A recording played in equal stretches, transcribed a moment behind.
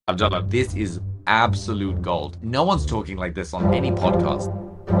Abdullah, this is absolute gold. No one's talking like this on any podcast.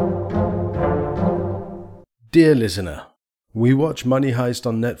 Dear listener, we watch Money Heist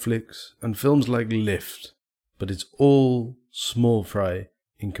on Netflix and films like Lift, but it's all small fry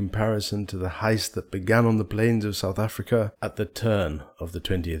in comparison to the heist that began on the plains of South Africa at the turn of the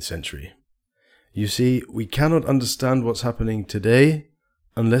 20th century. You see, we cannot understand what's happening today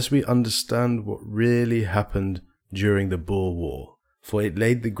unless we understand what really happened during the Boer War, for it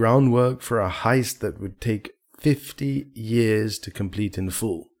laid the groundwork for a heist that would take 50 years to complete in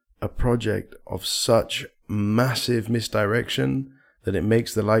full, a project of such massive misdirection that it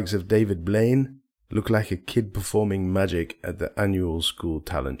makes the likes of David Blaine look like a kid performing magic at the annual school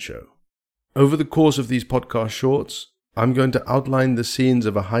talent show. Over the course of these podcast shorts, I'm going to outline the scenes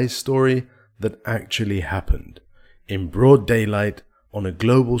of a heist story that actually happened, in broad daylight on a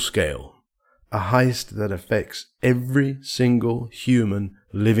global scale, a heist that affects every single human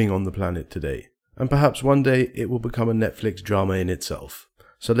living on the planet today, and perhaps one day it will become a Netflix drama in itself.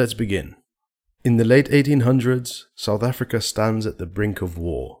 So let's begin. In the late 1800s, South Africa stands at the brink of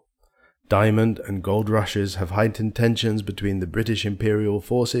war. Diamond and gold rushes have heightened tensions between the British imperial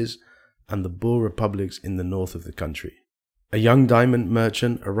forces and the Boer republics in the north of the country. A young diamond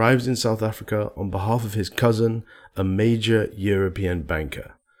merchant arrives in South Africa on behalf of his cousin, a major European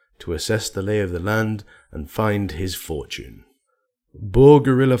banker, to assess the lay of the land and find his fortune. Boer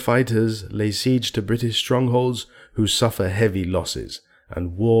guerrilla fighters lay siege to British strongholds who suffer heavy losses,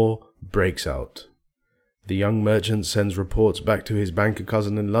 and war breaks out. The young merchant sends reports back to his banker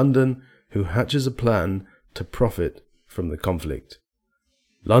cousin in London, who hatches a plan to profit from the conflict.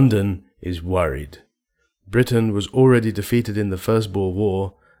 London is worried. Britain was already defeated in the First Boer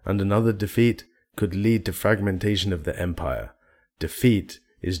War, and another defeat could lead to fragmentation of the empire. Defeat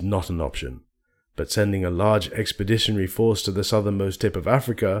is not an option, but sending a large expeditionary force to the southernmost tip of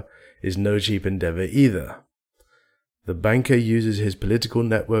Africa is no cheap endeavour either. The banker uses his political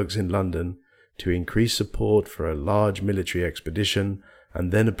networks in London to increase support for a large military expedition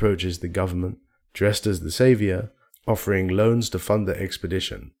and then approaches the government, dressed as the saviour, offering loans to fund the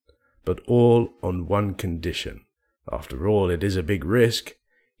expedition, but all on one condition. After all, it is a big risk.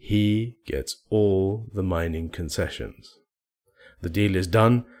 He gets all the mining concessions. The deal is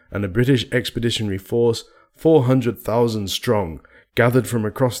done, and a British expeditionary force, 400,000 strong, gathered from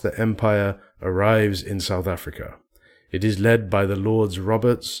across the empire, arrives in South Africa. It is led by the Lords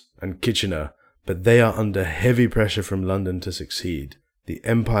Roberts and Kitchener, but they are under heavy pressure from London to succeed. The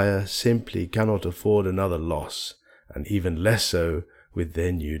empire simply cannot afford another loss, and even less so with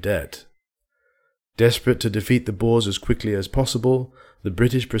their new debt. Desperate to defeat the Boers as quickly as possible, the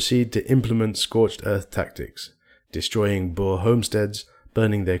British proceed to implement scorched earth tactics, destroying Boer homesteads,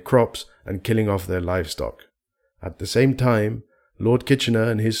 burning their crops, and killing off their livestock. At the same time, Lord Kitchener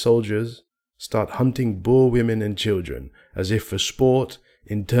and his soldiers start hunting Boer women and children, as if for sport,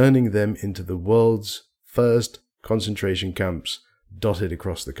 interning them into the world's first concentration camps dotted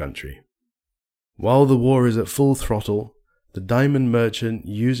across the country. While the war is at full throttle, the diamond merchant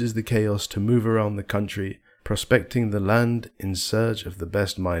uses the chaos to move around the country, prospecting the land in search of the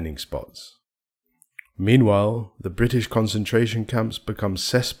best mining spots. Meanwhile, the British concentration camps become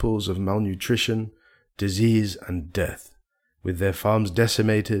cesspools of malnutrition, disease, and death, with their farms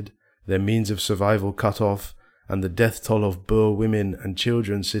decimated, their means of survival cut off, and the death toll of Boer women and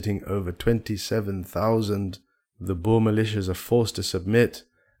children sitting over 27,000. The Boer militias are forced to submit,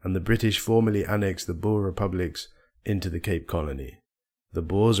 and the British formally annex the Boer republics into the Cape Colony. The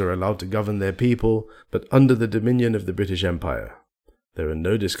Boers are allowed to govern their people, but under the dominion of the British Empire. There are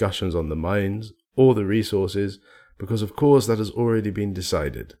no discussions on the mines or the resources, because of course that has already been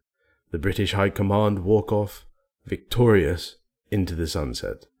decided. The British High Command walk off, victorious, into the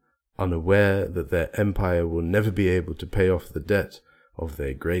sunset, unaware that their empire will never be able to pay off the debt of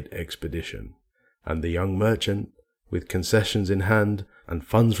their great expedition. And the young merchant, with concessions in hand and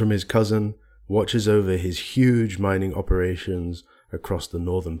funds from his cousin, watches over his huge mining operations across the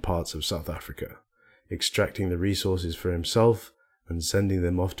northern parts of South Africa, extracting the resources for himself and sending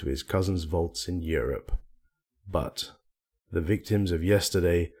them off to his cousin's vaults in Europe. But the victims of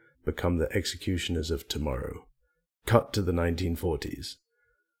yesterday become the executioners of tomorrow. Cut to the 1940s.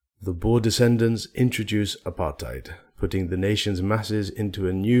 The Boer descendants introduce apartheid, putting the nation's masses into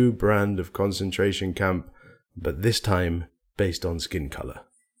a new brand of concentration camp, but this time based on skin color.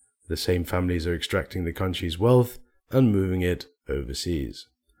 The same families are extracting the country's wealth and moving it overseas.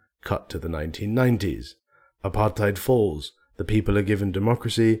 Cut to the 1990s. Apartheid falls, the people are given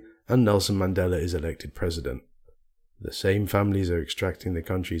democracy, and Nelson Mandela is elected president. The same families are extracting the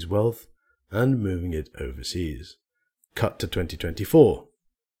country's wealth and moving it overseas. Cut to 2024.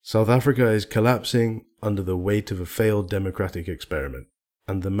 South Africa is collapsing under the weight of a failed democratic experiment,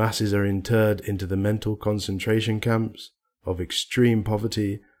 and the masses are interred into the mental concentration camps of extreme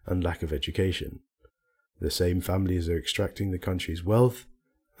poverty and lack of education. The same families are extracting the country's wealth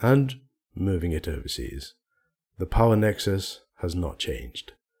and moving it overseas. The power nexus has not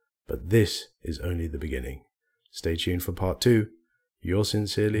changed, but this is only the beginning. Stay tuned for part 2. Yours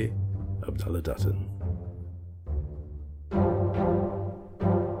sincerely, Abdullah Dutton.